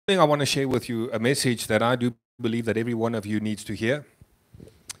I want to share with you a message that I do believe that every one of you needs to hear.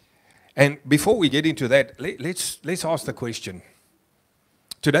 And before we get into that, let's ask the question.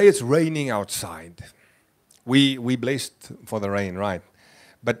 Today it's raining outside. We blessed for the rain, right?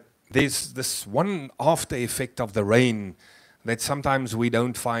 But there's this one after effect of the rain that sometimes we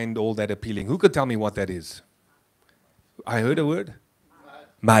don't find all that appealing. Who could tell me what that is? I heard a word?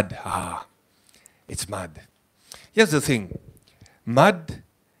 Mud. It's mud. Here's the thing. Mud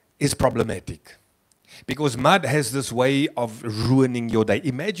is problematic because mud has this way of ruining your day.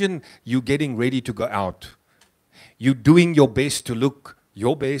 Imagine you getting ready to go out. You're doing your best to look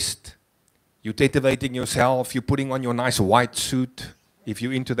your best. You're titivating yourself. You're putting on your nice white suit, if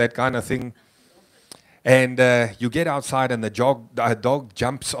you're into that kind of thing. And you get outside and the dog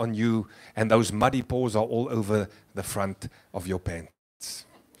jumps on you and those muddy paws are all over the front of your pants.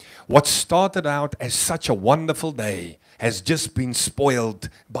 What started out as such a wonderful day has just been spoiled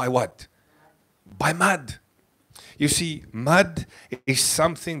by what? By mud. You see, mud is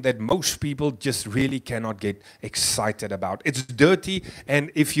something that most people just really cannot get excited about. It's dirty,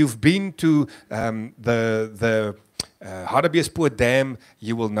 and if you've been to the Hartbeespoort Dam,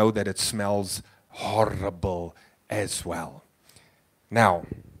 you will know that it smells horrible as well. Now,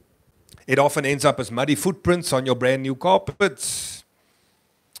 it often ends up as muddy footprints on your brand new carpets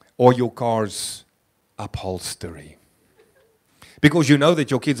or your car's upholstery. Because you know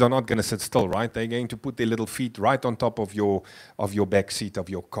that your kids are not going to sit still, right? They're going to put their little feet right on top of your back seat of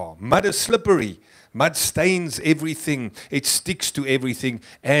your car. Mud is slippery. Mud stains everything. It sticks to everything.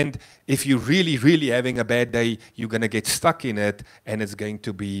 And if you're really, really having a bad day, you're going to get stuck in it, and it's going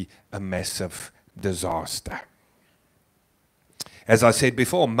to be a massive disaster. As I said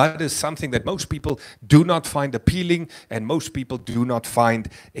before, mud is something that most people do not find appealing and most people do not find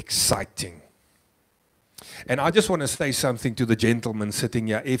exciting. And I just want to say something to the gentleman sitting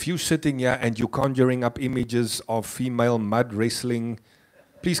here. If you're sitting here and you're conjuring up images of female mud wrestling,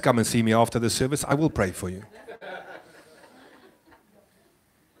 please come and see me after the service. I will pray for you.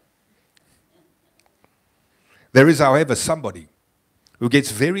 There is, however, somebody who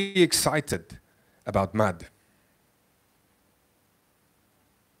gets very excited about mud.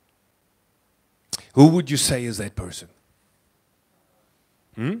 Who would you say is that person?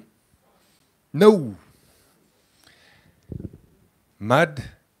 No. Mud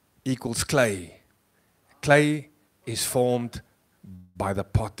equals clay. Clay is formed by the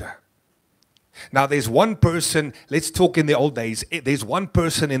potter. Now there's one person, let's talk in the old days, there's one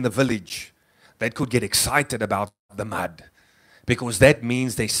person in the village that could get excited about the mud. Because that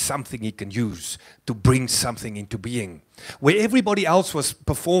means there's something he can use to bring something into being. Where everybody else was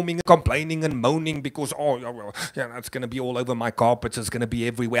performing, complaining and moaning because, it's going to be all over my carpets, it's going to be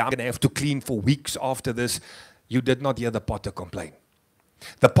everywhere, I'm going to have to clean for weeks after this. You did not hear the potter complain.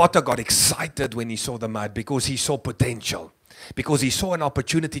 The potter got excited when he saw the mud because he saw potential. Because he saw an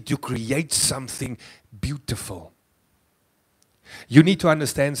opportunity to create something beautiful. You need to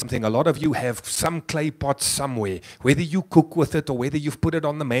understand something. A lot of you have some clay pot somewhere. Whether you cook with it or whether you've put it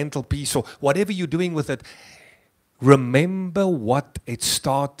on the mantelpiece or whatever you're doing with it. Remember what it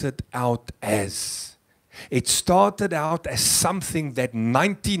started out as. It started out as something that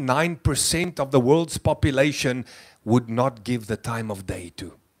 99% of the world's population would not give the time of day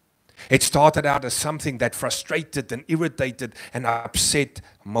to. It started out as something that frustrated and irritated and upset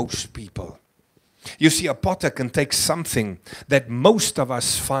most people. You see, a potter can take something that most of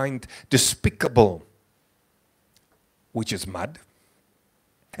us find despicable, which is mud,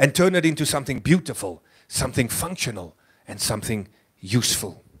 and turn it into something beautiful, something functional, and something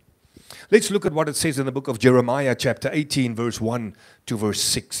useful. Let's look at what it says in the book of Jeremiah, chapter 18, verse 1 to verse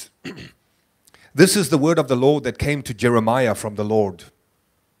 6. This is the word of the Lord that came to Jeremiah from the Lord.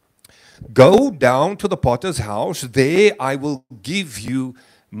 Go down to the potter's house, there I will give you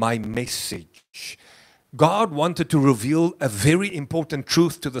my message. God wanted to reveal a very important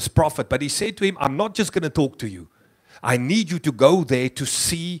truth to this prophet, but he said to him, I'm not just going to talk to you. I need you to go there to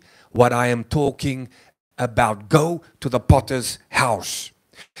see what I am talking about. Go to the potter's house.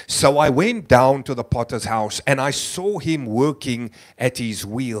 So I went down to the potter's house and I saw him working at his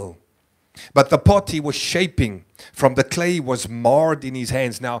wheel. But the pot he was shaping from the clay was marred in his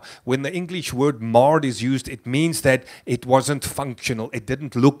hands. Now, when the English word marred is used, it means that it wasn't functional. It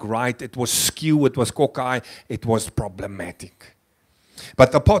didn't look right. It was skew. It was cockeye. It was problematic.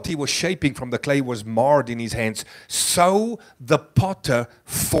 But the pot he was shaping from the clay was marred in his hands. So the potter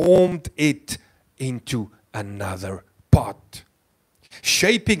formed it into another pot,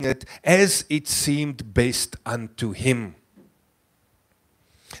 shaping it as it seemed best unto him.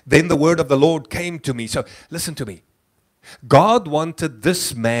 Then the word of the Lord came to me. So listen to me. God wanted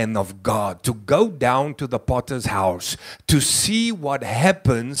this man of God to go down to the potter's house to see what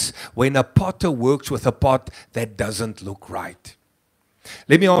happens when a potter works with a pot that doesn't look right.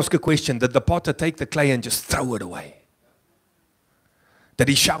 Let me ask a question. Did the potter take the clay and just throw it away? Did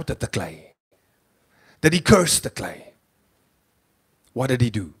he shout at the clay? Did he curse the clay? What did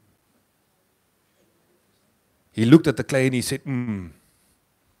he do? He looked at the clay and he said,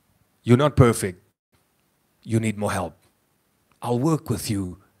 you're not perfect. You need more help. I'll work with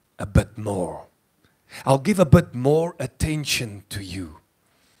you a bit more. I'll give a bit more attention to you.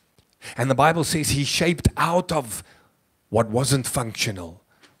 And the Bible says he shaped out of what wasn't functional,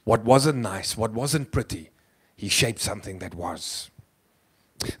 what wasn't nice, what wasn't pretty. He shaped something that was.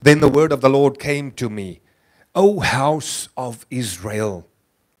 Then the word of the Lord came to me, O house of Israel,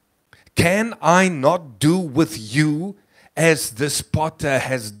 can I not do with you as this potter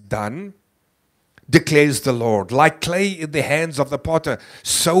has done? Declares the Lord. Like clay in the hands of the potter,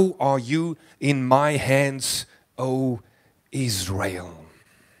 so are you in my hands, O Israel.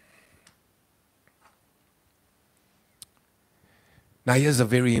 Now here's a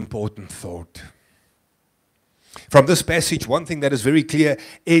very important thought. From this passage, one thing that is very clear,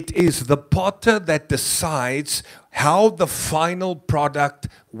 it is the potter that decides how the final product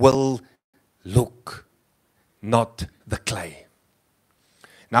will look, not the clay.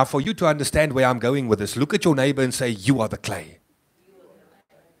 Now, for you to understand where I'm going with this, look at your neighbor and say, you are the clay.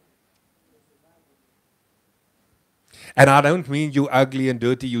 And I don't mean you ugly and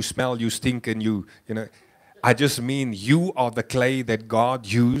dirty, you smell, you stink, and you know. I just mean you are the clay that God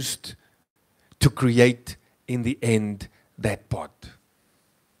used to create, in the end, that pot.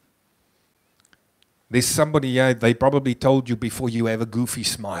 There's somebody here, they probably told you before, you have a goofy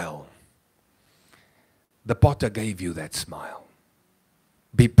smile. The potter gave you that smile.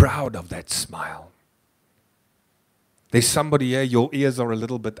 Be proud of that smile. There's somebody here, your ears are a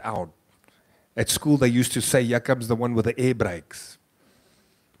little bit out. At school they used to say, here comes the one with the air brakes.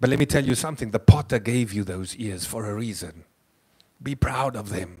 But let me tell you something, the potter gave you those ears for a reason. Be proud of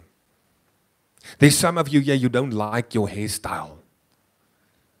them. There's some of you here, you don't like your hairstyle.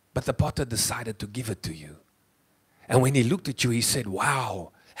 But the potter decided to give it to you. And when he looked at you, he said,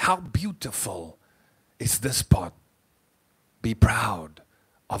 wow, how beautiful is this pot. Be proud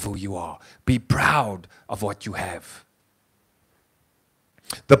of who you are. Be proud of what you have.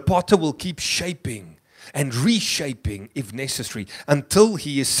 The potter will keep shaping and reshaping if necessary until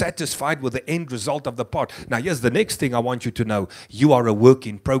he is satisfied with the end result of the pot. Now here's the next thing I want you to know. You are a work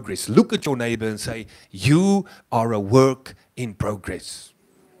in progress. Look at your neighbor and say, you are a work in progress.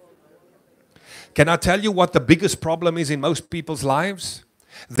 Can I tell you what the biggest problem is in most people's lives?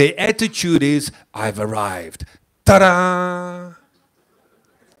 Their attitude is, I've arrived. Ta-da!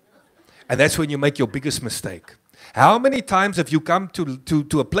 And that's when you make your biggest mistake. How many times have you come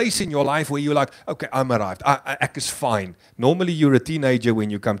to a place in your life where you're like, okay, I'm arrived. I act is fine. Normally you're a teenager when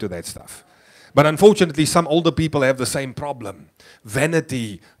you come to that stuff. But unfortunately, some older people have the same problem.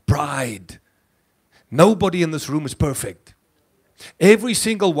 Vanity, pride. Nobody in this room is perfect. Every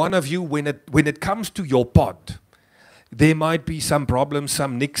single one of you, when it comes to your pot, there might be some problems,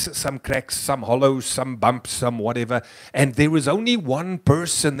 some nicks, some cracks, some hollows, some bumps, some whatever. And there is only one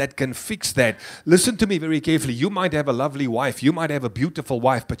person that can fix that. Listen to me very carefully. You might have a lovely wife. You might have a beautiful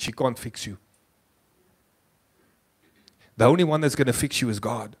wife, but she can't fix you. The only one that's going to fix you is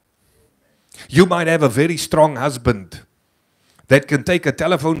God. You might have a very strong husband that can take a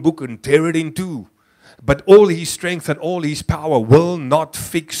telephone book and tear it in two. But all his strength and all his power will not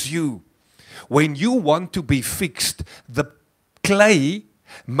fix you. When you want to be fixed, the clay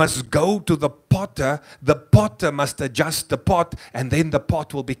must go to the potter must adjust the pot, and then the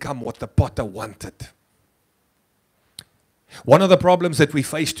pot will become what the potter wanted. One of the problems that we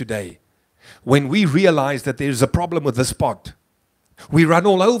face today, when we realize that there's a problem with this pot, we run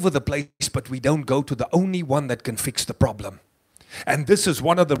all over the place, but we don't go to the only one that can fix the problem. And this is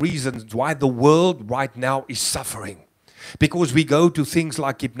one of the reasons why the world right now is suffering. Because we go to things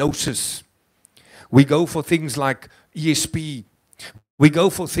like hypnosis. We go for things like ESP. We go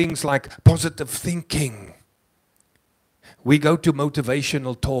for things like positive thinking. We go to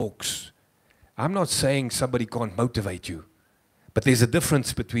motivational talks. I'm not saying somebody can't motivate you, but there's a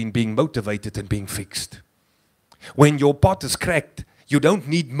difference between being motivated and being fixed. When your pot is cracked, you don't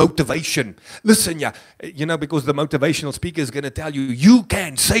need motivation. Listen, because the motivational speaker is going to tell you, you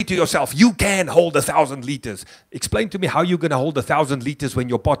can say to yourself, you can hold 1,000 liters. Explain to me how you're going to hold 1,000 liters when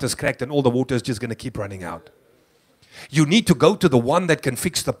your pot is cracked and all the water is just going to keep running out. You need to go to the one that can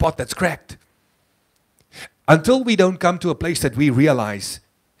fix the pot that's cracked. Until we don't come to a place that we realize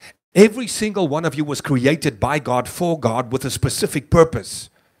Every single one of you was created by God, for God, with a specific purpose.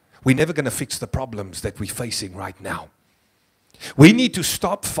 We're never going to fix the problems that we're facing right now. We need to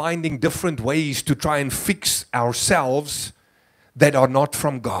stop finding different ways to try and fix ourselves that are not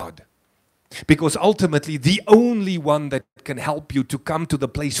from God. Because ultimately, the only one that can help you to come to the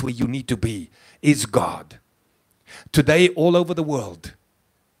place where you need to be is God. Today, all over the world,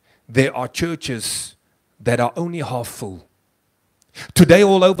 there are churches that are only half full. Today,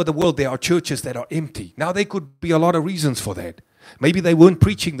 all over the world, there are churches that are empty. Now, there could be a lot of reasons for that. Maybe they weren't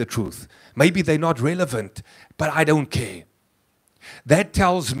preaching the truth. Maybe they're not relevant, but I don't care. That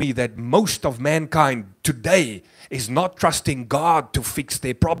tells me that most of mankind today is not trusting God to fix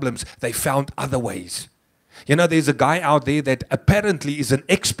their problems. They found other ways. You know, there's a guy out there that apparently is an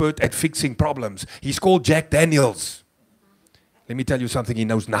expert at fixing problems. He's called Jack Daniels. Let me tell you something, he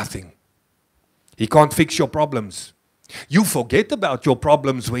knows nothing. He can't fix your problems. You forget about your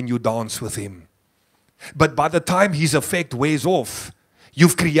problems when you dance with him. But by the time his effect wears off,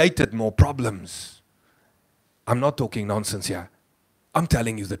 you've created more problems. I'm not talking nonsense here. I'm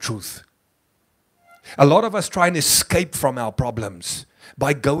telling you the truth. A lot of us try and escape from our problems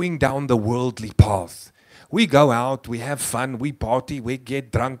by going down the worldly path. We go out, we have fun, we party, we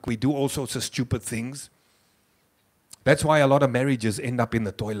get drunk, we do all sorts of stupid things. That's why a lot of marriages end up in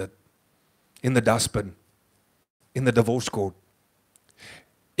the toilet, in the dustbin, in the divorce court.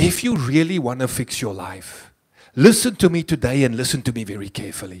 If you really want to fix your life, listen to me today and listen to me very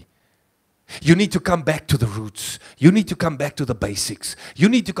carefully. You need to come back to the roots. You need to come back to the basics. You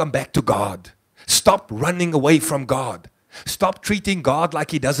need to come back to God. Stop running away from God. Stop treating God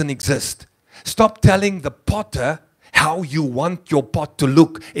like He doesn't exist. Stop telling the potter how you want your pot to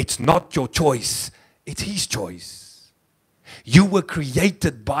look. It's not your choice. It's His choice. You were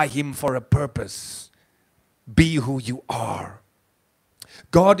created by Him for a purpose. Be who you are.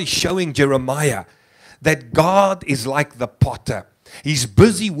 God is showing Jeremiah that God is like the potter. He's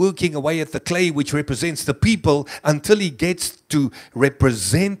busy working away at the clay, which represents the people, until he gets to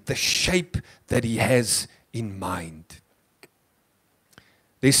represent the shape that he has in mind.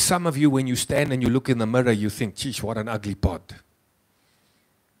 There's some of you, when you stand and you look in the mirror, you think, geez, what an ugly pot.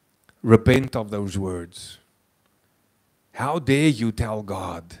 Repent of those words. How dare you tell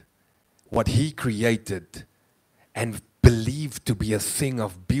God what He created and believe to be a thing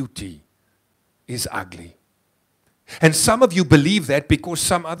of beauty is ugly. And some of you believe that because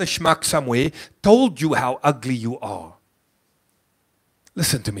some other schmuck somewhere told you how ugly you are.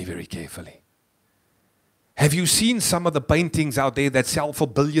 Listen to me very carefully. Have you seen some of the paintings out there that sell for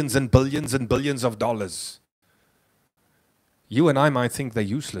billions and billions and billions of dollars? You and I might think they're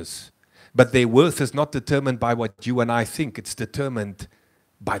useless, but their worth is not determined by what you and I think. It's determined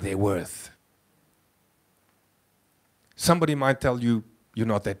by their worth. Somebody might tell you, you're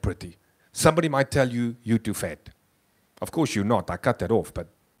not that pretty. Somebody might tell you, you're too fat. Of course you're not. I cut that off, but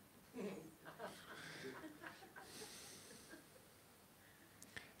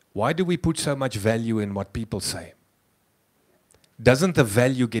why do we put so much value in what people say? Doesn't the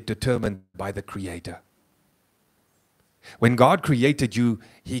value get determined by the Creator? When God created you,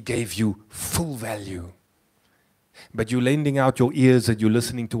 He gave you full value. But you're lending out your ears and you're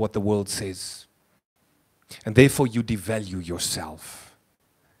listening to what the world says. And therefore you devalue yourself.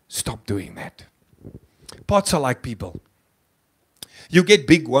 Stop doing that. Pots are like people. You get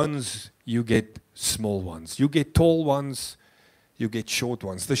big ones, you get small ones. You get tall ones, you get short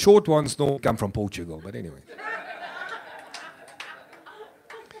ones. The short ones don't come from Portugal, but anyway.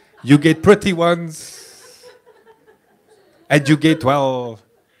 You get pretty ones, and you get, well,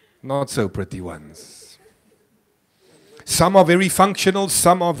 not so pretty ones. Some are very functional,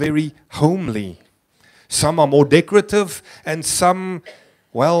 some are very homely. Some are more decorative, and some,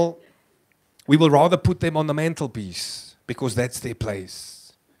 well, we will rather put them on the mantelpiece because that's their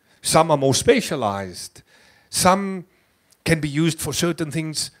place. Some are more specialized. Some can be used for certain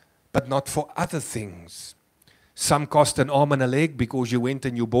things, but not for other things. Some cost an arm and a leg because you went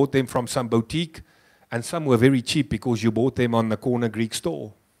and you bought them from some boutique, and some were very cheap because you bought them on the corner Greek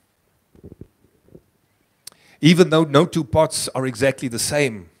store. Even though no two pots are exactly the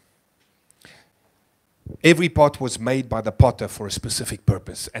same, every pot was made by the potter for a specific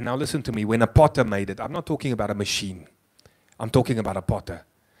purpose. And now listen to me, when a potter made it, I'm not talking about a machine. I'm talking about a potter.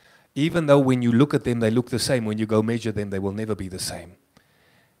 Even though when you look at them, they look the same, when you go measure them, they will never be the same.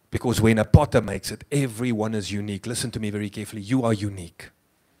 Because when a potter makes it, everyone is unique. Listen to me very carefully. You are unique.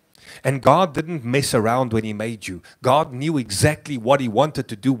 And God didn't mess around when He made you. God knew exactly what He wanted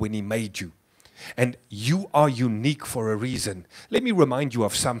to do when He made you. And you are unique for a reason. Let me remind you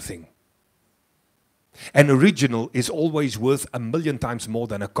of something. An original is always worth 1,000,000 times more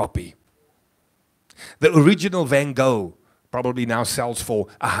than a copy. The original Van Gogh probably now sells for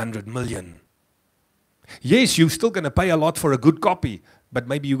 100 million. Yes, you're still going to pay a lot for a good copy, but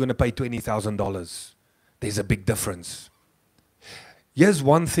maybe you're going to pay $20,000. There's a big difference. Here's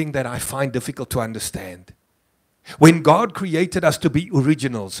one thing that I find difficult to understand. When God created us to be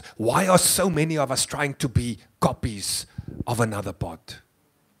originals, why are so many of us trying to be copies of another pot?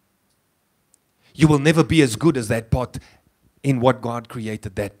 You will never be as good as that pot in what God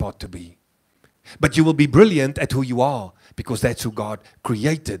created that pot to be. But you will be brilliant at who you are because that's who God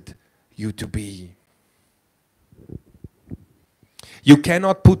created you to be. You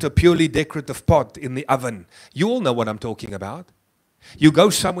cannot put a purely decorative pot in the oven. You all know what I'm talking about. You go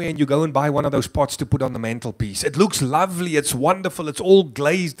somewhere and you go and buy one of those pots to put on the mantelpiece. It looks lovely, it's wonderful, it's all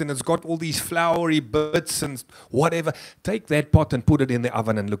glazed and it's got all these flowery bits and whatever. Take that pot and put it in the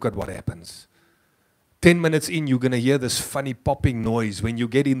oven and look at what happens. 10 minutes in, you're going to hear this funny popping noise. When you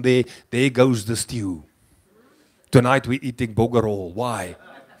get in there, there goes the stew. Tonight we're eating bogerol. Why?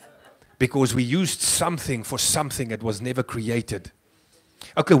 Because we used something for something that was never created.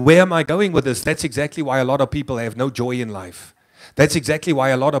 Okay, where am I going with this? That's exactly why a lot of people have no joy in life. That's exactly why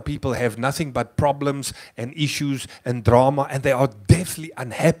a lot of people have nothing but problems and issues and drama, and they are deathly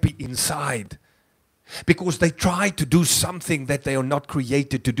unhappy inside. Because they try to do something that they are not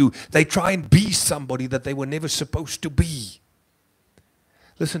created to do. They try and be somebody that they were never supposed to be.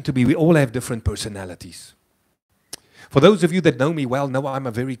 Listen to me, we all have different personalities. For those of you that know me well, know I'm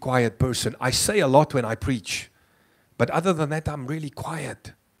a very quiet person. I say a lot when I preach. But other than that, I'm really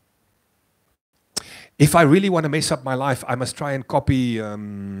quiet. If I really want to mess up my life, I must try and copy,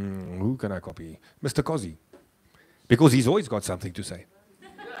 who can I copy? Mr. Cozy. Because he's always got something to say.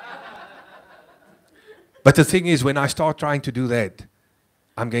 But the thing is, when I start trying to do that,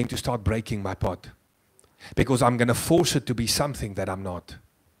 I'm going to start breaking my pot. Because I'm going to force it to be something that I'm not.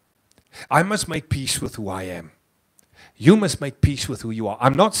 I must make peace with who I am. You must make peace with who you are.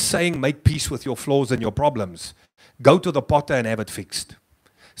 I'm not saying make peace with your flaws and your problems. Go to the potter and have it fixed.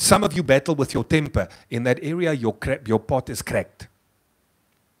 Some of you battle with your temper. In that area, your pot is cracked.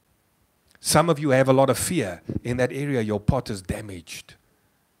 Some of you have a lot of fear. In that area, your pot is damaged.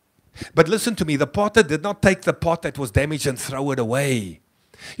 But listen to me, the potter did not take the pot that was damaged and throw it away.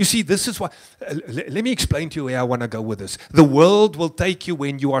 You see, this is why, let me explain to you where I want to go with this. The world will take you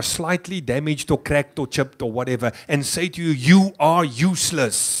when you are slightly damaged or cracked or chipped or whatever and say to you, you are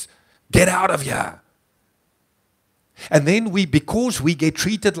useless. Get out of here. And then because we get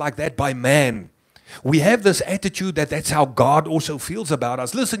treated like that by man, we have this attitude that that's how God also feels about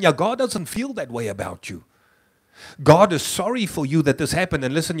us. Listen, God doesn't feel that way about you. God is sorry for you that this happened.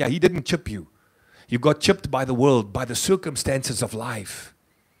 And listen, He didn't chip you. You got chipped by the world, by the circumstances of life.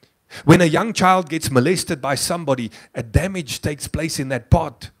 When a young child gets molested by somebody, a damage takes place in that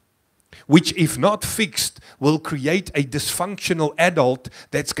pot, which if not fixed, will create a dysfunctional adult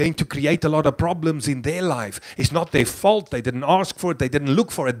that's going to create a lot of problems in their life. It's not their fault. They didn't ask for it. They didn't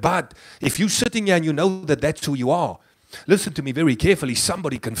look for it. But if you're sitting here and you know that that's who you are, listen to me very carefully.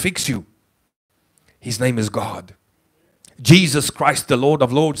 Somebody can fix you. His name is God. Jesus Christ, the Lord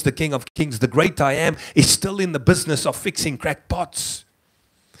of Lords, the King of Kings, the great I am, is still in the business of fixing cracked pots.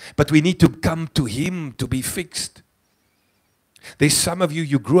 But we need to come to Him to be fixed. There's some of you,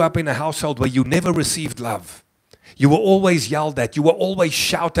 you grew up in a household where you never received love. You were always yelled at. You were always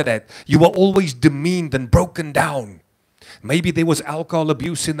shouted at. You were always demeaned and broken down. Maybe there was alcohol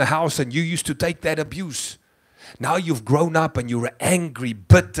abuse in the house and you used to take that abuse. Now you've grown up and you're an angry,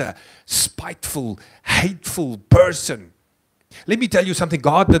 bitter, spiteful, hateful person. Let me tell you something.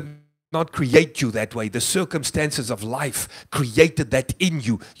 God did not create you that way. The circumstances of life created that in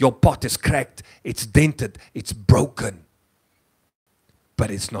you. Your pot is cracked. It's dented. It's broken.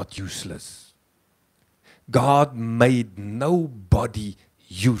 But it's not useless. God made nobody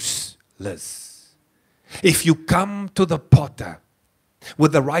useless. If you come to the potter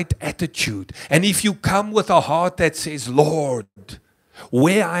with the right attitude, and if you come with a heart that says, Lord,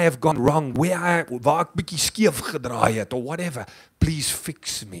 where I have gone wrong, waar ek bietjie skeef gedraai het, or whatever, please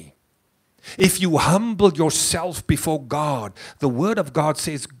fix me. If you humble yourself before God, the Word of God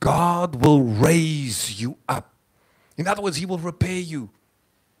says God will raise you up. In other words, He will repair you.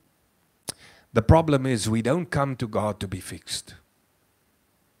 The problem is we don't come to God to be fixed.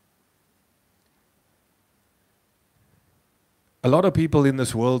 A lot of people in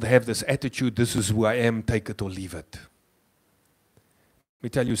this world have this attitude, this is who I am, take it or leave it. Let me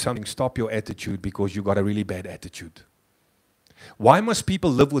tell you something, stop your attitude because you got a really bad attitude. Why must people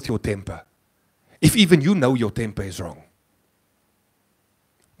live with your temper? If even you know your temper is wrong.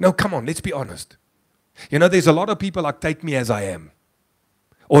 No, come on, let's be honest. You know, there's a lot of people like, take me as I am.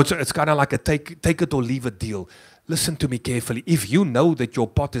 Or it's kind of like a take it or leave it deal. Listen to me carefully. If you know that your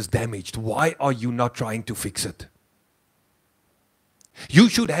pot is damaged, why are you not trying to fix it? You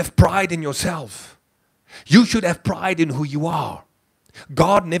should have pride in yourself. You should have pride in who you are.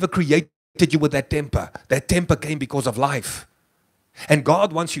 God never created you with that temper. That temper came because of life. And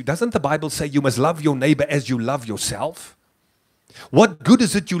God wants you. Doesn't the Bible say you must love your neighbor as you love yourself? What good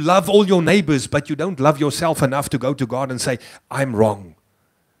is it you love all your neighbors, but you don't love yourself enough to go to God and say, I'm wrong.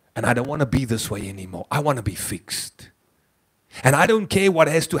 And I don't want to be this way anymore. I want to be fixed. And I don't care what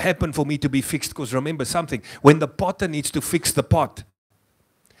has to happen for me to be fixed. Because remember something. When the potter needs to fix the pot,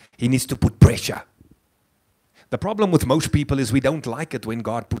 he needs to put pressure. The problem with most people is we don't like it when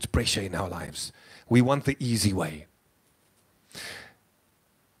God puts pressure in our lives. We want the easy way.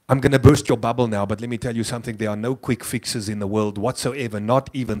 I'm going to burst your bubble now, but let me tell you something. There are no quick fixes in the world whatsoever, not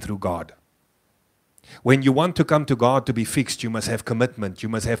even through God. When you want to come to God to be fixed, you must have commitment, you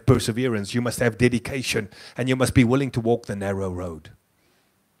must have perseverance, you must have dedication, and you must be willing to walk the narrow road.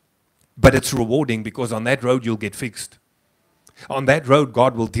 But it's rewarding because on that road you'll get fixed. On that road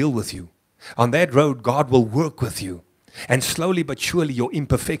God will deal with you. On that road God will work with you. And slowly but surely your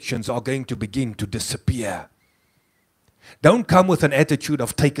imperfections are going to begin to disappear. Don't come with an attitude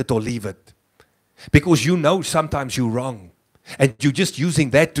of take it or leave it. Because you know sometimes you're wrong. And you're just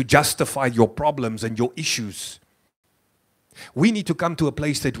using that to justify your problems and your issues. We need to come to a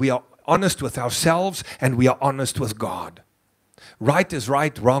place that we are honest with ourselves and we are honest with God. Right is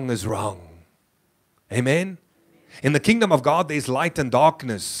right, wrong is wrong. Amen? In the kingdom of God, there's light and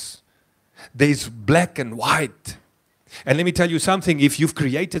darkness. There's black and white. And let me tell you something, if you've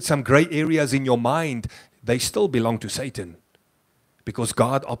created some gray areas in your mind, they still belong to Satan. Because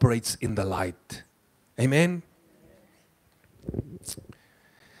God operates in the light. Amen?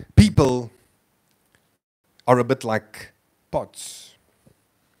 People are a bit like pots.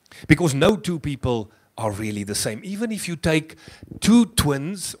 Because no two people are really the same. Even if you take two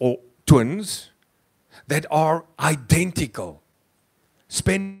twins that are identical,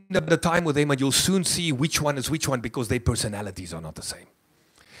 spend a bit of time with them and you'll soon see which one is which one because their personalities are not the same.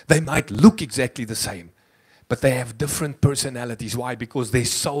 They might look exactly the same, but they have different personalities. Why? Because their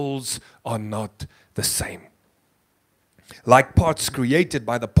souls are not the same. Like pots created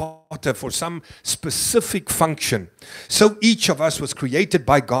by the potter for some specific function, so each of us was created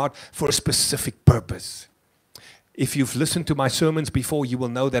by God for a specific purpose. If you've listened to my sermons before, you will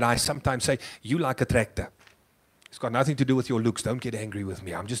know that I sometimes say, you like a tractor. It's got nothing to do with your looks. Don't get angry with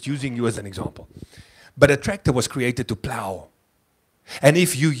me. I'm just using you as an example. But a tractor was created to plow. And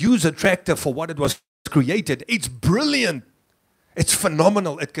if you use a tractor for what it was created, it's brilliant. It's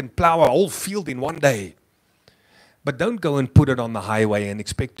phenomenal. It can plow a whole field in one day. But don't go and put it on the highway and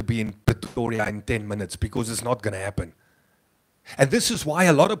expect to be in Pretoria in 10 minutes because it's not going to happen. And this is why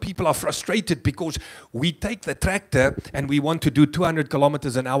a lot of people are frustrated because we take the tractor and we want to do 200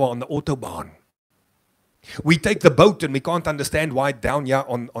 kilometers an hour on the Autobahn. We take the boat and we can't understand why down here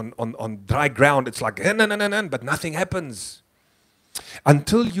on dry ground it's like, but nothing happens.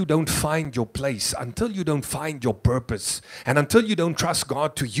 Until you don't find your place, until you don't find your purpose, and until you don't trust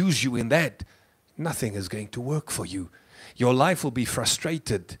God to use you in that, nothing is going to work for you. Your life will be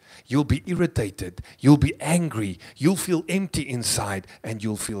frustrated. You'll be irritated. You'll be angry. You'll feel empty inside and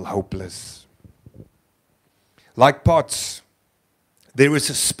you'll feel hopeless. Like pots, there is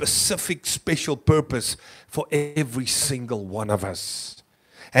a specific special purpose for every single one of us.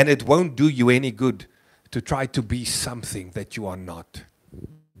 And it won't do you any good to try to be something that you are not.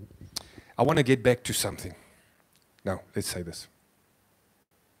 I want to get back to something. Now, let's say this.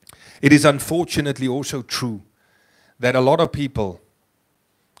 It is unfortunately also true that a lot of people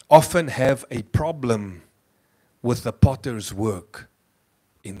often have a problem with the potter's work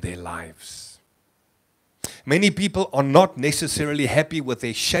in their lives. Many people are not necessarily happy with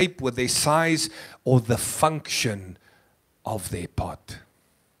their shape, with their size, or the function of their pot.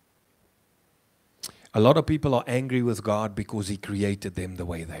 A lot of people are angry with God because He created them the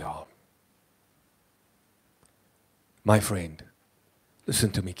way they are. My friend,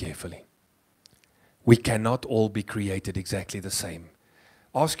 listen to me carefully. We cannot all be created exactly the same.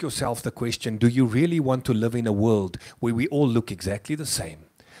 Ask yourself the question, do you really want to live in a world where we all look exactly the same?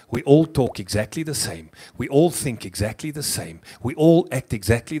 We all talk exactly the same. We all think exactly the same. We all act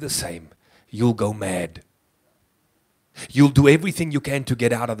exactly the same. You'll go mad. You'll do everything you can to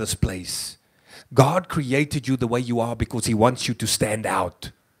get out of this place. God created you the way you are because He wants you to stand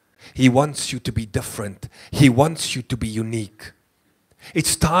out. He wants you to be different. He wants you to be unique.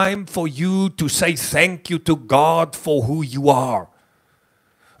 It's time for you to say thank you to God for who you are.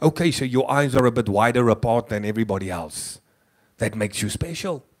 Okay, so your eyes are a bit wider apart than everybody else. That makes you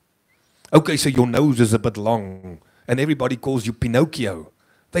special. Okay, so your nose is a bit long and everybody calls you Pinocchio.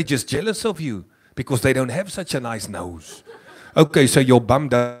 They're just jealous of you because they don't have such a nice nose. Okay, so your bum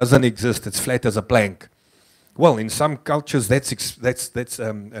doesn't exist. It's flat as a plank. Well, in some cultures, that's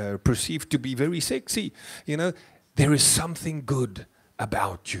perceived to be very sexy. You know, there is something good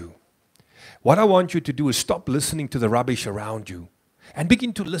about you. What I want you to do is stop listening to the rubbish around you and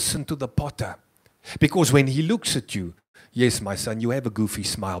begin to listen to the potter. Because when he looks at you, yes, my son, you have a goofy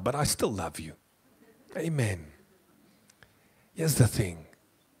smile, but I still love you. Amen. Here's the thing.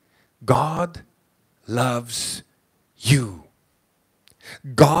 God loves you.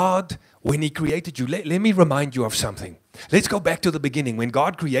 God, when he created you, let me remind you of something. Let's go back to the beginning when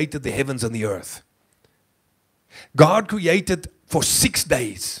God created the heavens and the earth. God created for 6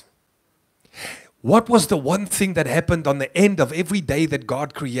 days. What was the one thing that happened on the end of every day that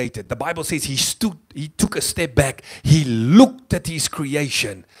God created? The Bible says he took a step back, he looked at his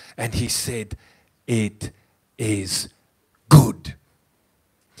creation, and he said, it is good.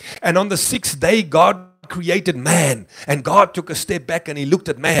 And on the 6th day, God created man, and God took a step back and he looked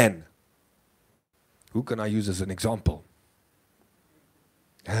at man. Who can I use as an example?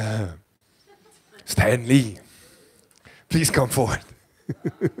 Stan Lee. Please come forward.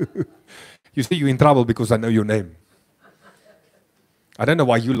 You see, you're in trouble because I know your name. I don't know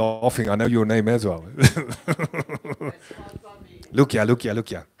why you're laughing. I know your name as well. Look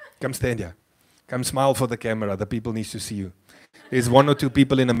here. Come stand here. Come smile for the camera. The people need to see you. There's 1 or 2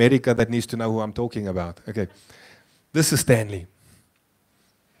 people in America that needs to know who I'm talking about. Okay. This is Stanley.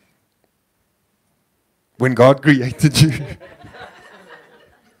 When God created you,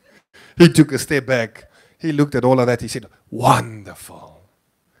 he took a step back. He looked at all of that. He said, wonderful.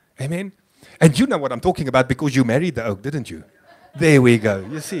 Amen. And you know what I'm talking about because you married the oak, didn't you? There we go.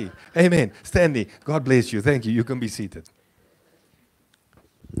 You see. Amen. Stanley, God bless you. Thank you. You can be seated.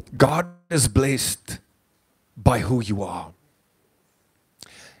 God is blessed by who you are.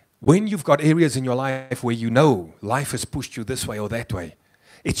 When you've got areas in your life where you know life has pushed you this way or that way,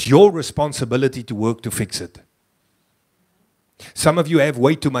 it's your responsibility to work to fix it. Some of you have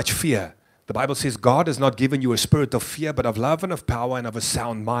way too much fear. The Bible says God has not given you a spirit of fear, but of love and of power and of a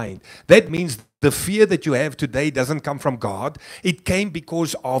sound mind. That means the fear that you have today doesn't come from God. It came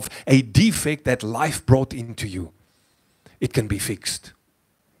because of a defect that life brought into you. It can be fixed.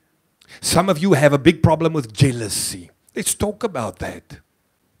 Some of you have a big problem with jealousy. Let's talk about that.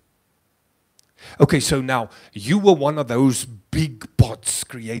 Okay, so now you were one of those big pots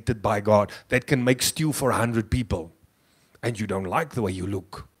created by God that can make stew for 100 people. And you don't like the way you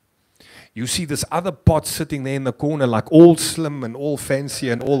look. You see this other pot sitting there in the corner like all slim and all fancy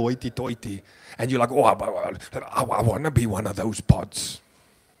and all hoity-toity. And you're like, oh, I want to be one of those pots.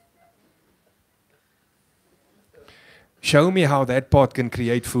 Show me how that pot can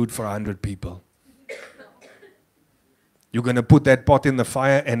create food for 100 people. You're going to put that pot in the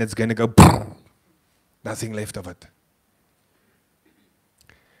fire and it's going to go, nothing left of it.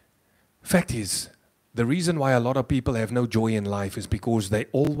 Fact is, the reason why a lot of people have no joy in life is because they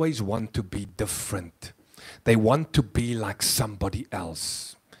always want to be different. They want to be like somebody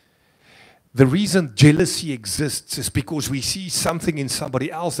else. The reason jealousy exists is because we see something in somebody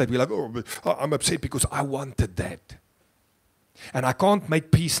else that we're like, oh, I'm upset because I wanted that. And I can't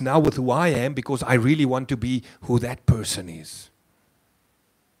make peace now with who I am because I really want to be who that person is.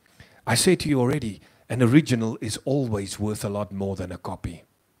 I said to you already, an original is always worth a lot more than a copy.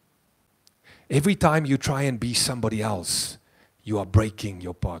 Every time you try and be somebody else, you are breaking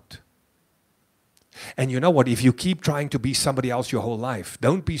your pot. And you know what? If you keep trying to be somebody else your whole life,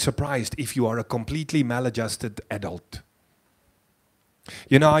 don't be surprised if you are a completely maladjusted adult.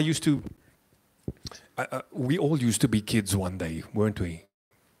 You know, we all used to be kids one day, weren't we?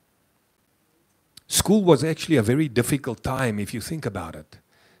 School was actually a very difficult time if you think about it,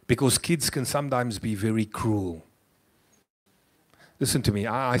 because kids can sometimes be very cruel. Listen to me,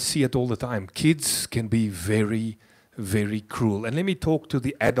 I see it all the time. Kids can be very, very cruel. And let me talk to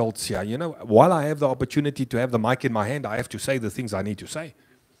the adults here. You know, while I have the opportunity to have the mic in my hand, I have to say the things I need to say.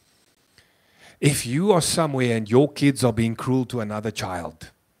 If you are somewhere and your kids are being cruel to another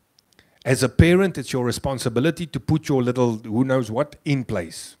child, as a parent, it's your responsibility to put your little who knows what in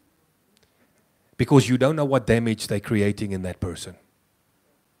place. Because you don't know what damage they're creating in that person.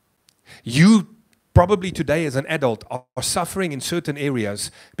 You probably today as an adult are suffering in certain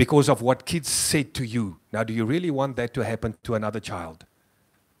areas because of what kids said to you. Now, do you really want that to happen to another child?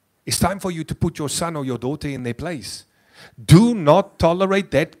 It's time for you to put your son or your daughter in their place. Do not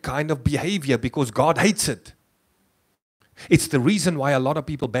tolerate that kind of behavior because God hates it. It's the reason why a lot of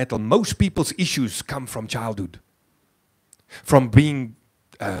people battle. Most people's issues come from childhood, from being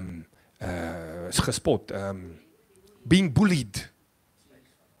gespot, being bullied,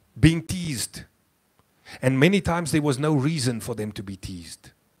 being teased. And many times there was no reason for them to be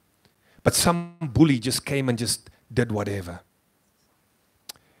teased. But some bully just came and just did whatever.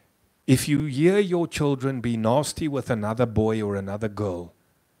 If you hear your children be nasty with another boy or another girl,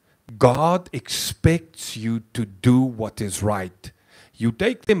 God expects you to do what is right. You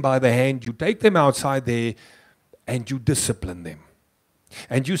take them by the hand, you take them outside there, and you discipline them.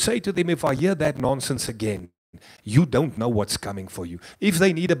 And you say to them, if I hear that nonsense again, you don't know what's coming for you. If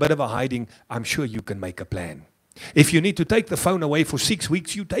they need a bit of a hiding, I'm sure you can make a plan. If you need to take the phone away for 6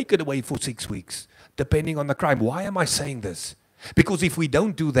 weeks, you take it away for 6 weeks, depending on the crime. Why am I saying this? Because if we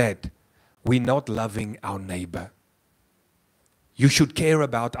don't do that, we're not loving our neighbor. You should care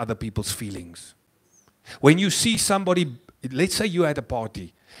about other people's feelings. When you see somebody, let's say you're at a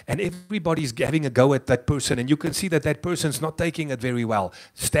party, and everybody's having a go at that person, and you can see that that person's not taking it very well,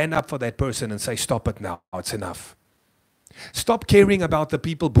 stand up for that person and say, stop it now, it's enough. Stop caring about the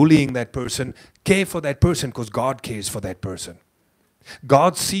people bullying that person. Care for that person because God cares for that person.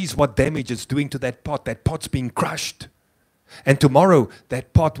 God sees what damage it's doing to that pot. That pot's being crushed. And tomorrow,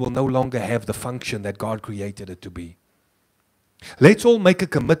 that pot will no longer have the function that God created it to be. Let's all make a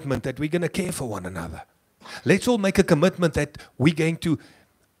commitment that we're going to care for one another. Let's all make a commitment that we're going to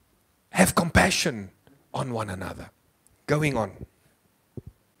have compassion on one another. Going on.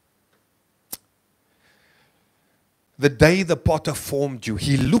 The day the potter formed you,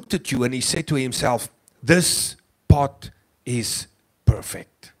 he looked at you and he said to himself, this pot is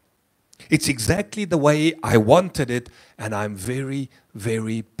perfect. It's exactly the way I wanted it, and I'm very,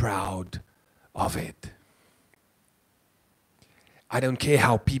 very proud of it. I don't care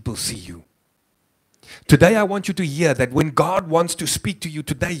how people see you. Today I want you to hear that when God wants to speak to you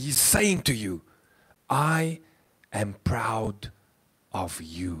today, he's saying to you, I am proud of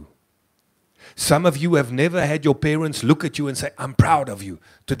you. Some of you have never had your parents look at you and say, I'm proud of you.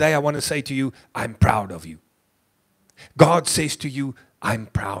 Today I want to say to you, I'm proud of you. God says to you, I'm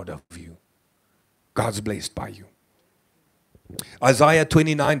proud of you. God's blessed by you. Isaiah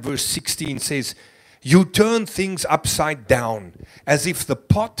 29 verse 16 says, you turn things upside down as if the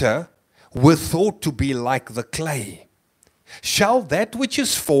potter were thought to be like the clay. Shall that which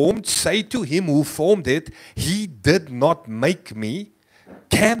is formed say to him who formed it, he did not make me?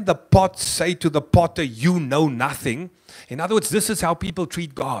 Can the pot say to the potter, you know nothing? In other words, this is how people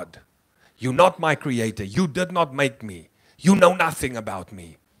treat God. You're not my creator. You did not make me. You know nothing about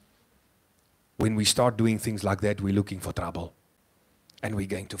me. When we start doing things like that, we're looking for trouble. And we're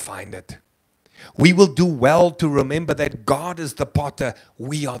going to find it. We will do well to remember that God is the potter,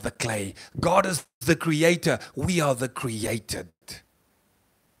 we are the clay. God is the creator, we are the created.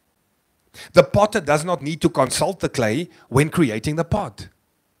 The potter does not need to consult the clay when creating the pot.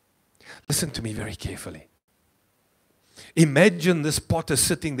 Listen to me very carefully. Imagine this potter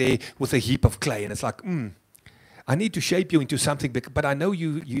sitting there with a heap of clay, and it's like, I need to shape you into something big, but I know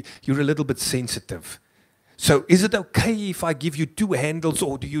you're a little bit sensitive. So is it okay if I give you 2 handles,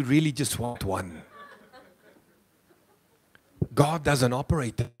 or do you really just want one? God doesn't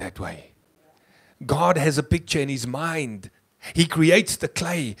operate that way. God has a picture in his mind. He creates the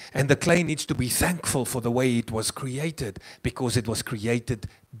clay, and the clay needs to be thankful for the way it was created, because it was created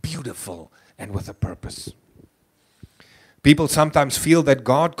beautiful and with a purpose. People sometimes feel that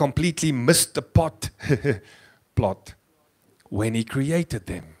God completely missed the plot when he created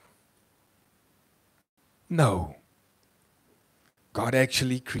them. No. God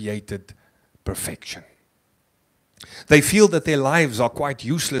actually created perfection. They feel that their lives are quite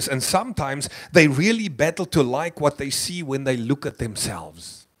useless, and sometimes they really battle to like what they see when they look at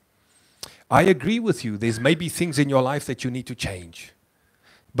themselves. I agree with you. There's maybe things in your life that you need to change.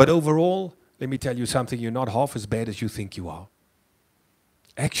 But overall, let me tell you something, you're not half as bad as you think you are.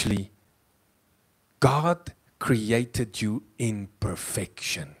 Actually, God created you in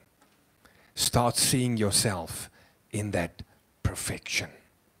perfection. Start seeing yourself in that perfection.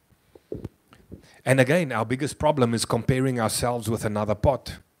 And again, our biggest problem is comparing ourselves with another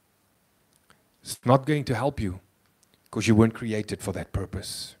pot. It's not going to help you because you weren't created for that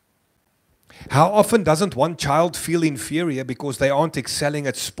purpose. How often doesn't one child feel inferior because they aren't excelling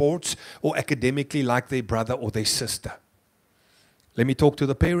at sports or academically like their brother or their sister? Let me talk to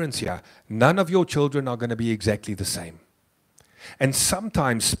the parents here. None of your children are going to be exactly the same. And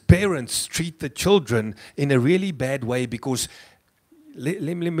sometimes parents treat the children in a really bad way because, let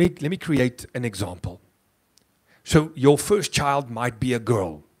me create an example. So your first child might be a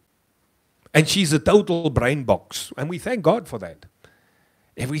girl. And she's a total brain box. And we thank God for that.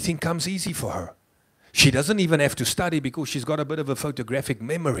 Everything comes easy for her. She doesn't even have to study because she's got a bit of a photographic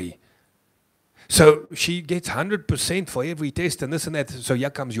memory. So she gets 100% for every test and this and that. So here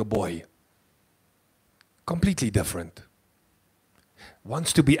comes your boy. Completely different.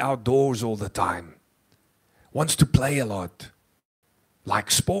 Wants to be outdoors all the time. Wants to play a lot.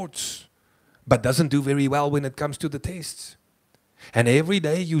 Likes sports. But doesn't do very well when it comes to the tests. And every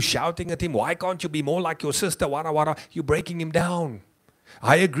day you shouting at him, why can't you be more like your sister? Wara, wara. You're breaking him down.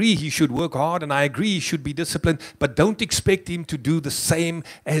 I agree he should work hard and I agree he should be disciplined. But don't expect him to do the same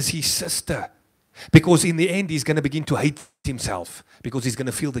as his sister. Because in the end he's going to begin to hate himself. Because he's going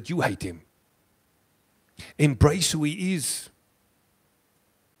to feel that you hate him. Embrace who he is.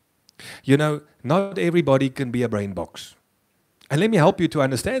 You know, not everybody can be a brain box. And let me help you to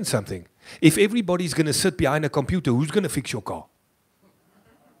understand something. If everybody's going to sit behind a computer, who's going to fix your car?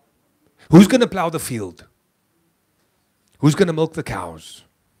 Who's going to plow the field? Who's going to milk the cows?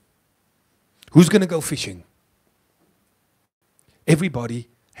 Who's going to go fishing? Everybody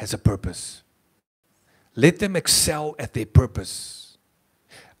has a purpose. Let them excel at their purpose.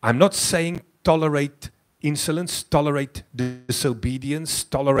 I'm not saying tolerate insolence, tolerate disobedience,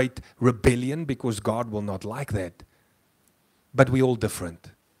 tolerate rebellion, because God will not like that. But we're all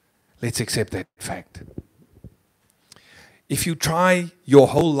different. Let's accept that fact. If you try your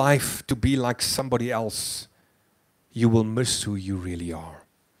whole life to be like somebody else, you will miss who you really are.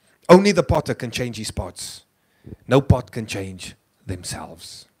 Only the potter can change his pots. No pot can change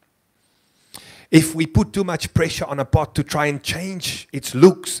themselves. If we put too much pressure on a pot to try and change its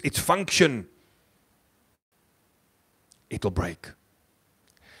looks, its function, it'll break.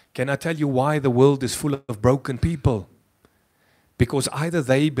 Can I tell you why the world is full of broken people? Because either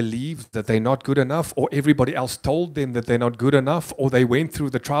they believe that they're not good enough, or everybody else told them that they're not good enough, or they went through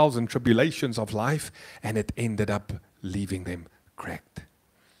the trials and tribulations of life and it ended up leaving them cracked.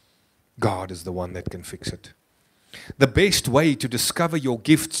 God is the one that can fix it. The best way to discover your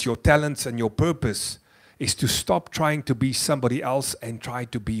gifts, your talents, and your purpose is to stop trying to be somebody else and try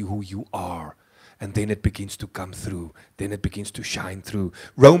to be who you are. And then it begins to come through. Then it begins to shine through.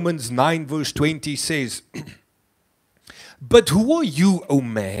 Romans 9 verse 20 says, but who are you, O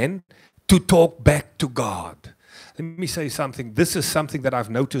man, to talk back to God? Let me say something. This is something that I've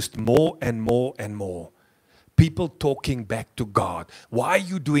noticed more and more and more. People talking back to God. Why are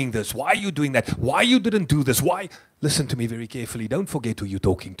you doing this? Why are you doing that? Why you didn't do this? Why? Listen to me very carefully. Don't forget who you're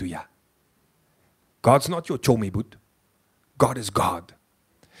talking to. Yeah. God's not your chomi boot. God is God.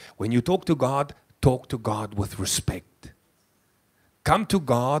 When you talk to God with respect. Come to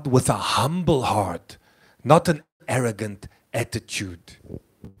God with a humble heart, not an arrogant attitude.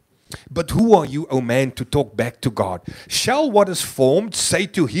 But who are you, O man, to talk back to God? Shall what is formed say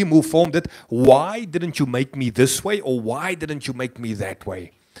to him who formed it, why didn't you make me this way, or why didn't you make me that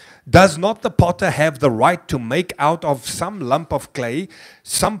way? Does not the potter have the right to make out of some lump of clay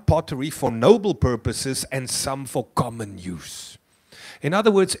some pottery for noble purposes and some for common use? In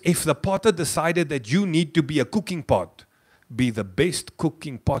other words, if the potter decided that you need to be a cooking pot, be the best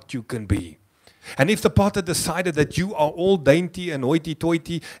cooking pot you can be. And if the potter decided that you are all dainty and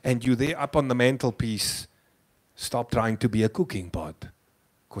hoity-toity and you're there up on the mantelpiece, stop trying to be a cooking pot,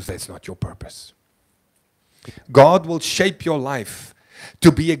 because that's not your purpose. God will shape your life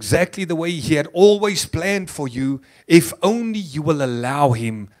to be exactly the way He had always planned for you, if only you will allow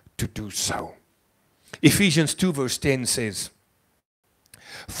Him to do so. Ephesians 2 verse 10 says,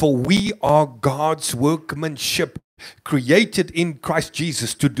 for we are God's workmanship, created in Christ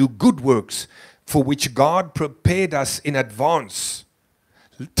Jesus to do good works, for which God prepared us in advance.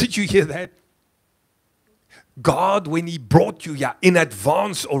 Did you hear that? God, when He brought you here in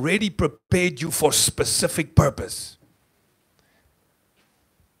advance, already prepared you for specific purpose.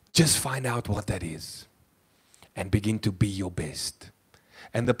 Just find out what that is and begin to be your best.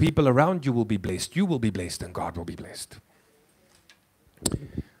 And the people around you will be blessed. You will be blessed and God will be blessed.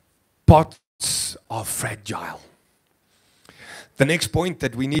 Pots are fragile. The next point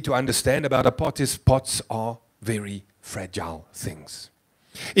that we need to understand about a pot is pots are very fragile things.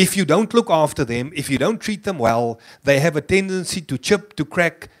 If you don't look after them, if you don't treat them well, they have a tendency to chip, to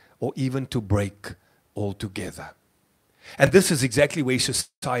crack, or even to break altogether. And this is exactly where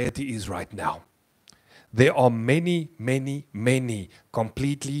society is right now. There are many, many, many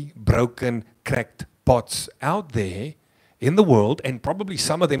completely broken, cracked pots out there in the world, and probably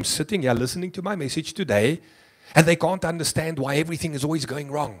some of them sitting here listening to my message today, and they can't understand why everything is always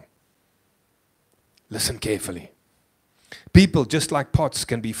going wrong. Listen carefully. People, just like pots,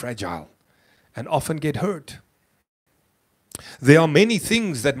 can be fragile and often get hurt. There are many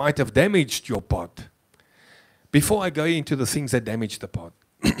things that might have damaged your pot. Before I go into the things that damage the pot,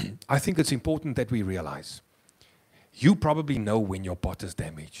 I think it's important that we realize you probably know when your pot is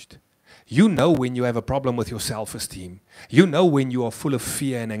damaged. You know when you have a problem with your self-esteem. You know when you are full of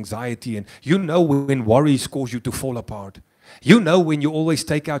fear and anxiety, and you know when worries cause you to fall apart. You know when you always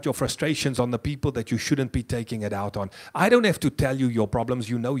take out your frustrations on the people that you shouldn't be taking it out on. I don't have to tell you your problems.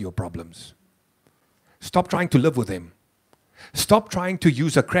 You know your problems. Stop trying to live with them. Stop trying to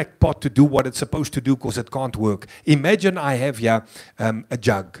use a cracked pot to do what it's supposed to do because it can't work. Imagine I have here a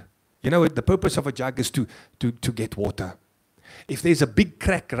jug. You know, the purpose of a jug is to get water. If there's a big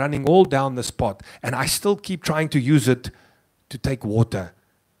crack running all down this pot and I still keep trying to use it to take water,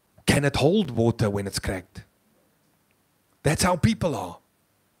 can it hold water when it's cracked? That's how people are.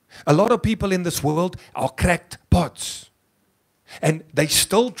 A lot of people in this world are cracked pots. And they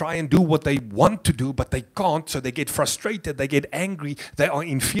still try and do what they want to do, but they can't, so they get frustrated, they get angry, they are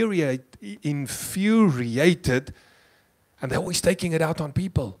infuriated, and they're always taking it out on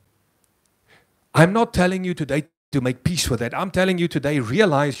people. I'm not telling you today to make peace with that. I'm telling you today,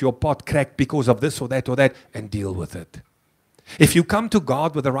 realize your pot cracked because of this or that, and deal with it. If you come to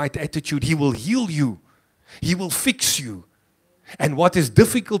God with the right attitude, He will heal you. He will fix you. And what is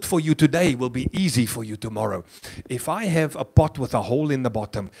difficult for you today will be easy for you tomorrow. If I have a pot with a hole in the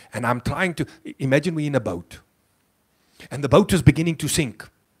bottom and I'm trying to, imagine we're in a boat and the boat is beginning to sink.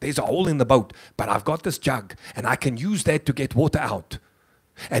 There's a hole in the boat, but I've got this jug and I can use that to get water out.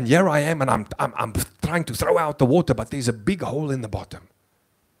 And here I am and I'm trying to throw out the water, but there's a big hole in the bottom.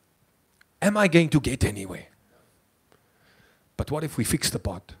 Am I going to get anywhere? But what if we fix the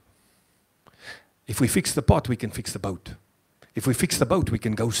pot? If we fix the pot, we can fix the boat. If we fix the boat, we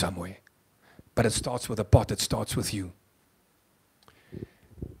can go somewhere. But it starts with a pot. It starts with you.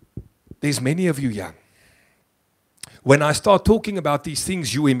 There's many of you young. When I start talking about these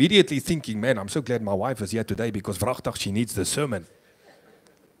things, you immediately thinking, man, I'm so glad my wife is here today because vrachtig, she needs the sermon.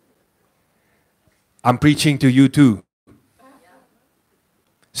 I'm preaching to you too.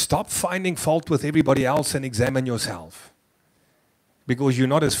 Stop finding fault with everybody else and examine yourself. Because you're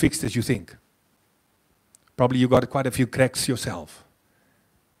not as fixed as you think. Probably you got quite a few cracks yourself.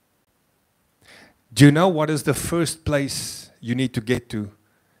 Do you know what is the first place you need to get to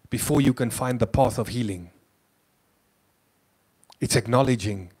before you can find the path of healing? It's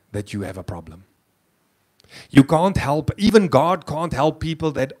acknowledging that you have a problem. You can't help, even God can't help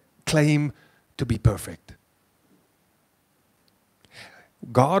people that claim to be perfect.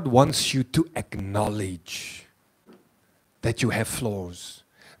 God wants you to acknowledge that you have flaws.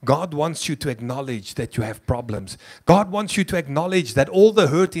 God wants you to acknowledge that you have problems. God wants you to acknowledge that all the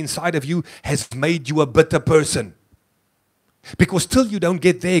hurt inside of you has made you a bitter person. Because till you don't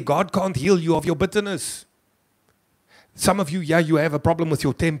get there, God can't heal you of your bitterness. Some of you, you have a problem with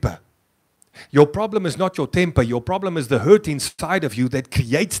your temper. Your problem is not your temper. Your problem is the hurt inside of you that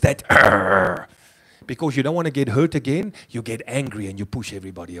creates that. Because you don't want to get hurt again, you get angry and you push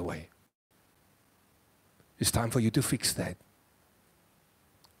everybody away. It's time for you to fix that.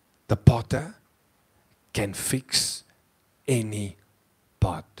 The potter can fix any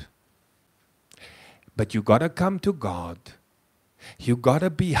pot. But you got to come to God. You got to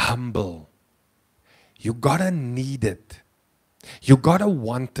be humble. You got to need it. You got to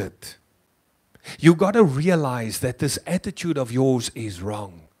want it. You got to realize that this attitude of yours is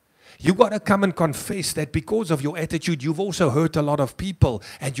wrong. You got to come and confess that because of your attitude, you've also hurt a lot of people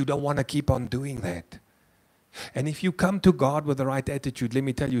and you don't want to keep on doing that. And if you come to God with the right attitude, let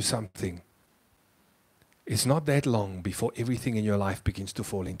me tell you something. It's not that long before everything in your life begins to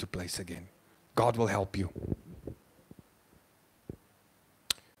fall into place again. God will help you.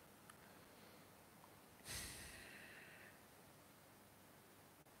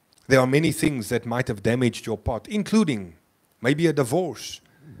 There are many things that might have damaged your pot, including maybe a divorce,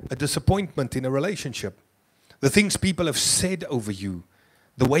 a disappointment in a relationship, the things people have said over you,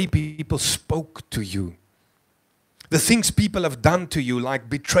 the way people spoke to you. The things people have done to you, like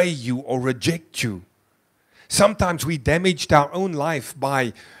betray you or reject you. Sometimes we damaged our own life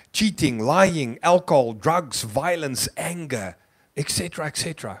by cheating, lying, alcohol, drugs, violence, anger, etc.,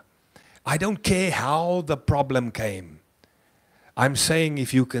 etc. I don't care how the problem came. I'm saying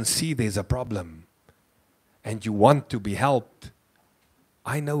if you can see there's a problem and you want to be helped,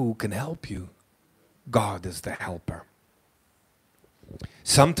 I know who can help you. God is the helper.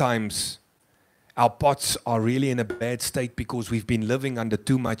 Sometimes our pots are really in a bad state because we've been living under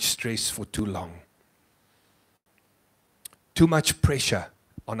too much stress for too long. Too much pressure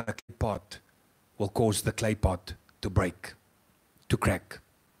on a clay pot will cause the clay pot to break, to crack,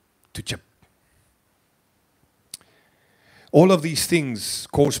 to chip. All of these things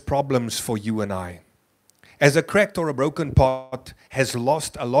cause problems for you and I. As a cracked or a broken pot has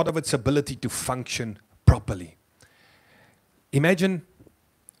lost a lot of its ability to function properly. Imagine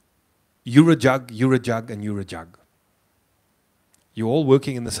you're a jug, and you're a jug. You're all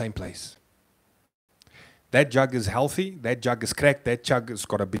working in the same place. That jug is healthy, that jug is cracked, that jug has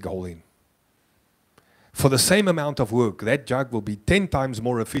got a big hole in. For the same amount of work, that jug will be 10 times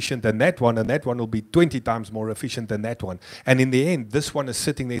more efficient than that one, and that one will be 20 times more efficient than that one. And in the end, this one is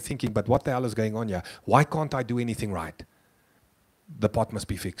sitting there thinking, but what the hell is going on here? Why can't I do anything right? The pot must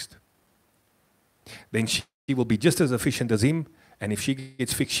be fixed. Then she will be just as efficient as him, and if she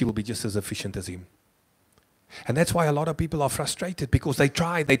gets fixed, she will be just as efficient as him. And that's why a lot of people are frustrated, because they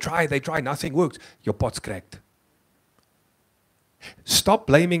try, nothing works. Your pot's cracked. Stop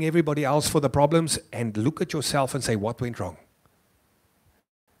blaming everybody else for the problems and look at yourself and say, what went wrong?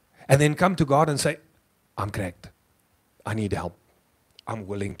 And then come to God and say, I'm cracked. I need help. I'm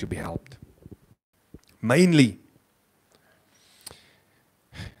willing to be helped. Mainly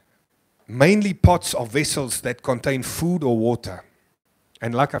pots or vessels that contain food or water.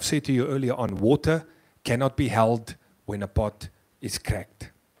 And like I've said to you earlier on, water cannot be held when a pot is cracked.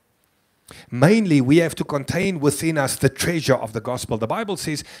 Mainly, we have to contain within us the treasure of the gospel. The Bible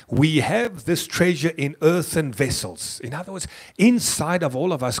says we have this treasure in earthen vessels. In other words, inside of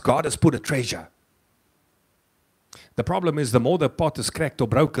all of us, God has put a treasure. The problem is the more the pot is cracked or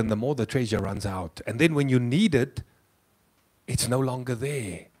broken, the more the treasure runs out. And then when you need it, it's no longer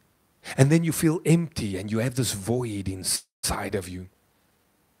there. And then you feel empty and you have this void inside of you.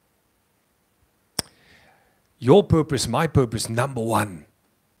 Your purpose, my purpose, number one,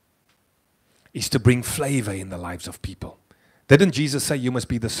 is to bring flavor in the lives of people. Didn't Jesus say you must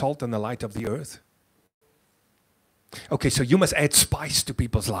be the salt and the light of the earth? Okay, so you must add spice to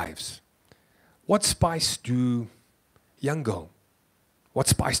people's lives. What spice do, young girl, what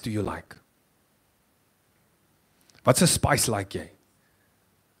spice do you like? What's a spice like you?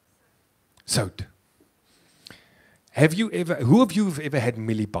 Sout. Who of you have ever had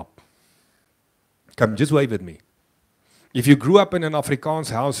Millipap? Come, just wave at me. If you grew up in an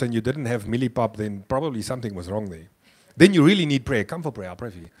Afrikaans house and you didn't have Millipap, then probably something was wrong there. Then you really need prayer. Come for prayer, I'll pray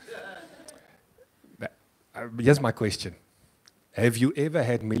for you. Here's my question. Have you ever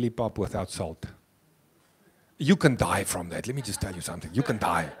had Millipap without salt? You can die from that. Let me just tell you something. You can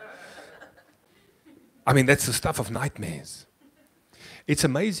die. I mean, that's the stuff of nightmares. It's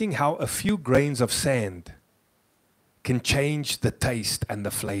amazing how a few grains of sand can change the taste and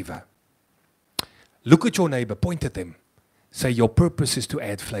the flavor. Look at your neighbor, point at them. Say, your purpose is to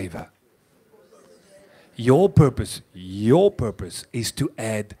add flavor. Your purpose is to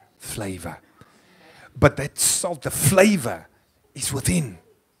add flavor. But that salt, the flavor, is within.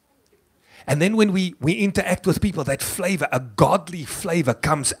 And then when we interact with people, that flavor, a godly flavor,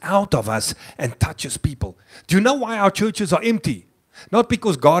 comes out of us and touches people. Do you know why our churches are empty? Not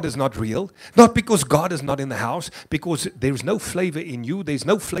because God is not real, not because God is not in the house, because there's no flavor in you, there's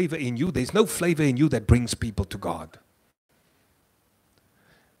no flavor in you, there's no flavor in you that brings people to God.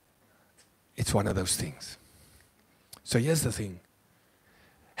 It's one of those things. So here's the thing.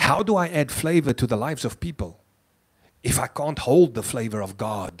 How do I add flavor to the lives of people if I can't hold the flavor of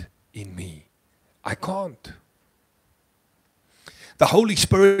God in me? I can't. The Holy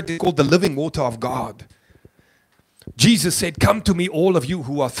Spirit is called the living water of God. Jesus said, come to me, all of you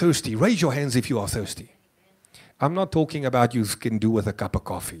who are thirsty. Raise your hands if you are thirsty. I'm not talking about you can do with a cup of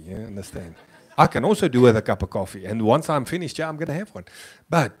coffee. You understand? I can also do with a cup of coffee. And once I'm finished, I'm going to have one.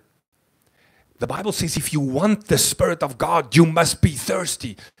 But the Bible says if you want the Spirit of God, you must be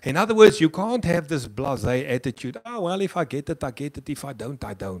thirsty. In other words, you can't have this blasé attitude. Oh, well, if I get it, I get it. If I don't,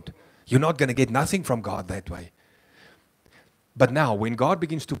 I don't. You're not going to get nothing from God that way. But now, when God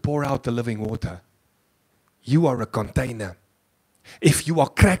begins to pour out the living water, you are a container. If you are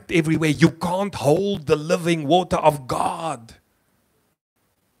cracked everywhere, you can't hold the living water of God.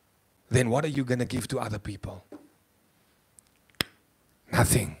 Then what are you going to give to other people?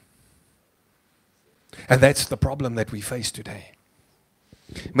 Nothing. And that's the problem that we face today.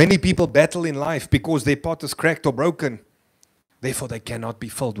 Many people battle in life because their pot is cracked or broken. Therefore, they cannot be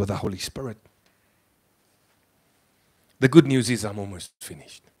filled with the Holy Spirit. The good news is I'm almost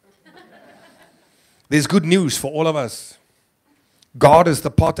finished. There's good news for all of us. God is the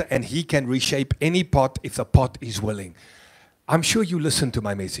potter and He can reshape any pot if the pot is willing. I'm sure you listened to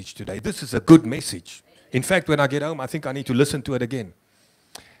my message today. This is a good message. In fact, when I get home, I think I need to listen to it again.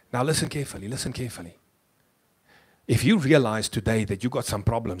 Now listen carefully, listen carefully. If you realize today that you got some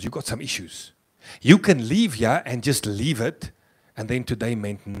problems, you got some issues, you can leave here and just leave it, and then today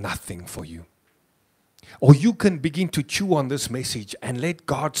meant nothing for you. Or you can begin to chew on this message and let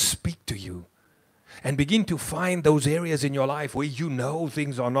God speak to you. And begin to find those areas in your life where you know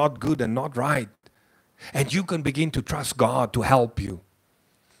things are not good and not right. And you can begin to trust God to help you.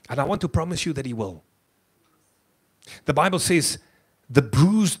 And I want to promise you that He will. The Bible says, the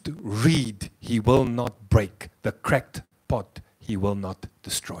bruised reed He will not break. The cracked pot He will not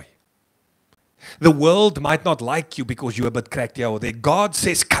destroy. The world might not like you because you're a bit cracked here or there. God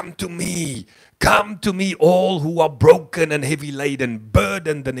says, come to me. Come to me, all who are broken and heavy laden,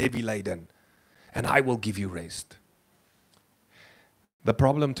 burdened and heavy laden, and I will give you rest. The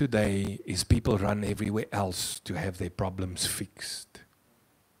problem today is people run everywhere else to have their problems fixed.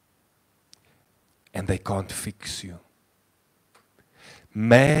 And they can't fix you.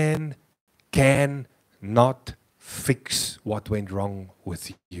 Man cannot fix what went wrong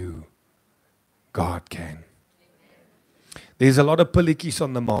with you. God can. There's a lot of pillikies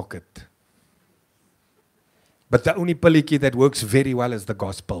on the market. But the only pilliki that works very well is the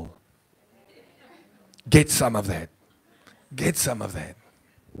gospel. Get some of that. Get some of that.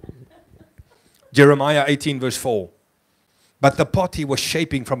 Jeremiah 18 verse 4. But the pot he was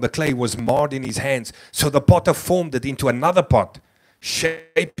shaping from the clay was marred in his hands. So the potter formed it into another pot,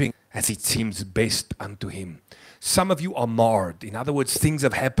 shaping as it seems best unto him. Some of you are marred. In other words, things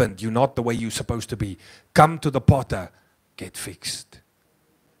have happened. You're not the way you're supposed to be. Come to the potter. Get fixed.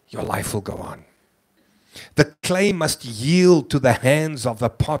 Your life will go on. The clay must yield to the hands of the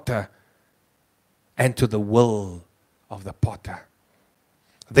potter and to the will of the potter.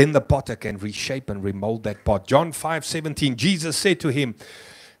 Then the potter can reshape and remold that pot. John 5:17, Jesus said to him,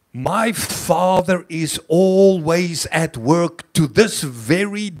 my Father is always at work to this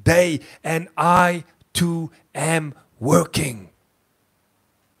very day, and I too am working.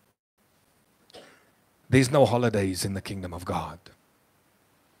 There's no holidays in the kingdom of God.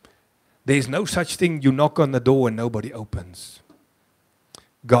 There's no such thing you knock on the door and nobody opens.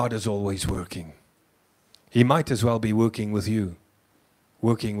 God is always working. He might as well be working with you.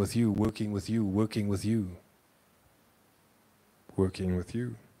 Working with you, working with you, working with you. Working with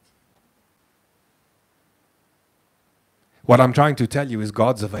you. What I'm trying to tell you is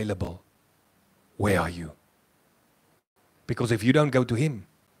God's available. Where are you? Because if you don't go to Him,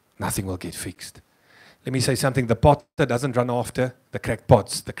 nothing will get fixed. Let me say something. The potter doesn't run after the cracked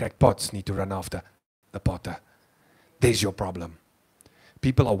pots. The cracked pots need to run after the potter. There's your problem.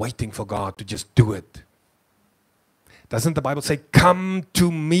 People are waiting for God to just do it. Doesn't the Bible say, come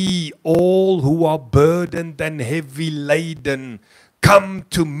to me, all who are burdened and heavy laden. Come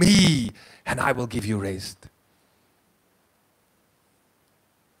to me, and I will give you rest.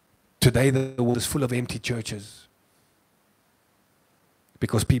 Today the world is full of empty churches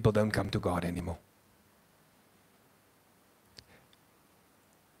because people don't come to God anymore.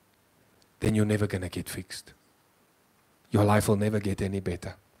 Then you're never going to get fixed. Your life will never get any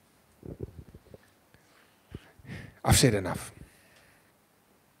better. I've said enough.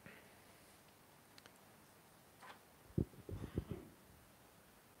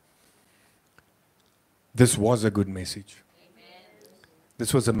 This was a good message.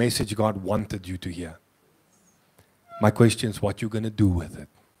 This was a message God wanted you to hear. My question is what you're going to do with it.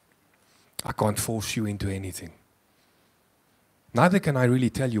 I can't force you into anything. Neither can I really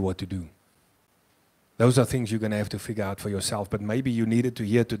tell you what to do. Those are things you're going to have to figure out for yourself. But maybe you needed to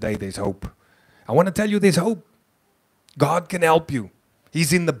hear today there's hope. I want to tell you there's hope. God can help you.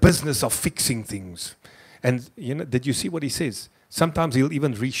 He's in the business of fixing things. And you know, did you see what He says? Sometimes He'll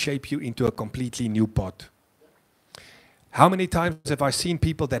even reshape you into a completely new pot. How many times have I seen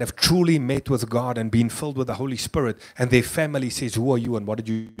people that have truly met with God and been filled with the Holy Spirit, and their family says, who are you and what did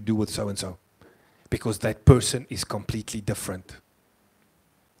you do with so-and-so? Because that person is completely different.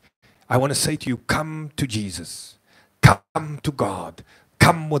 I want to say to you, come to Jesus. Come to God.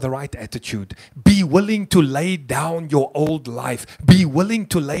 Come with the right attitude. Be willing to lay down your old life. Be willing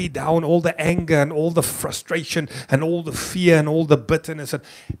to lay down all the anger and all the frustration and all the fear and all the bitterness. And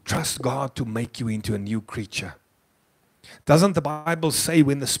trust God to make you into a new creature. Doesn't the Bible say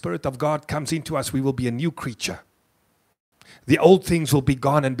when the Spirit of God comes into us, we will be a new creature? The old things will be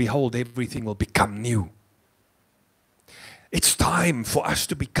gone and behold, everything will become new. It's time for us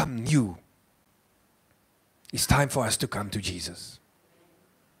to become new. It's time for us to come to Jesus.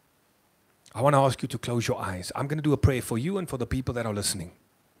 I want to ask you to close your eyes. I'm going to do a prayer for you and for the people that are listening.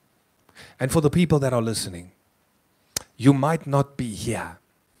 And for the people that are listening, you might not be here,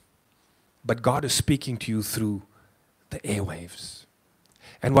 but God is speaking to you through the airwaves.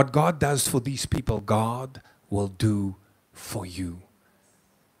 And what God does for these people, God will do for you.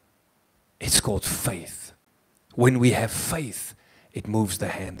 It's called faith. When we have faith, it moves the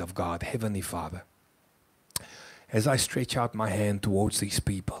hand of God. Heavenly Father, as I stretch out my hand towards these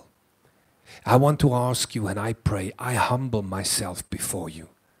people, I want to ask you, and I pray, I humble myself before you.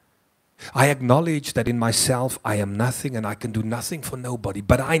 I acknowledge that in myself I am nothing and I can do nothing for nobody,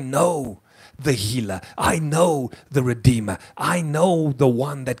 but I know the healer. I know the redeemer. I know the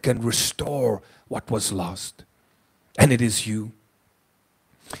one that can restore what was lost. And it is you.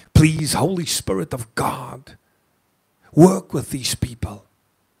 Please, Holy Spirit of God, work with these people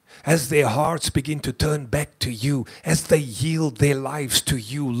as their hearts begin to turn back to you, as they yield their lives to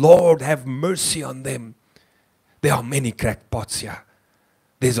you. Lord, have mercy on them. There are many crackpots here.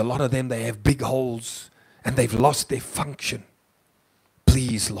 There's a lot of them, they have big holes and they've lost their function.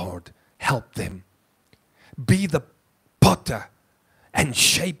 Please, Lord, help them. Be the potter and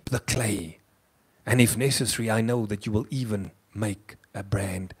shape the clay. And if necessary, I know that you will even make a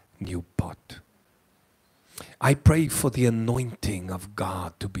brand new pot. I pray for the anointing of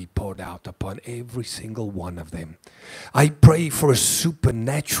God to be poured out upon every single one of them. I pray for a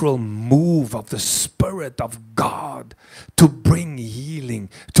supernatural move of the Spirit of God to bring healing,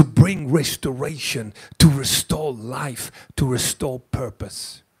 to bring restoration, to restore life, to restore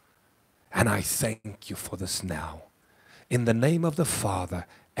purpose. And I thank you for this now. In the name of the Father,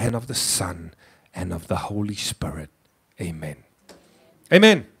 and of the Son, and of the Holy Spirit. Amen.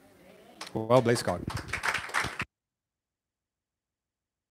 Amen. Well, bless God.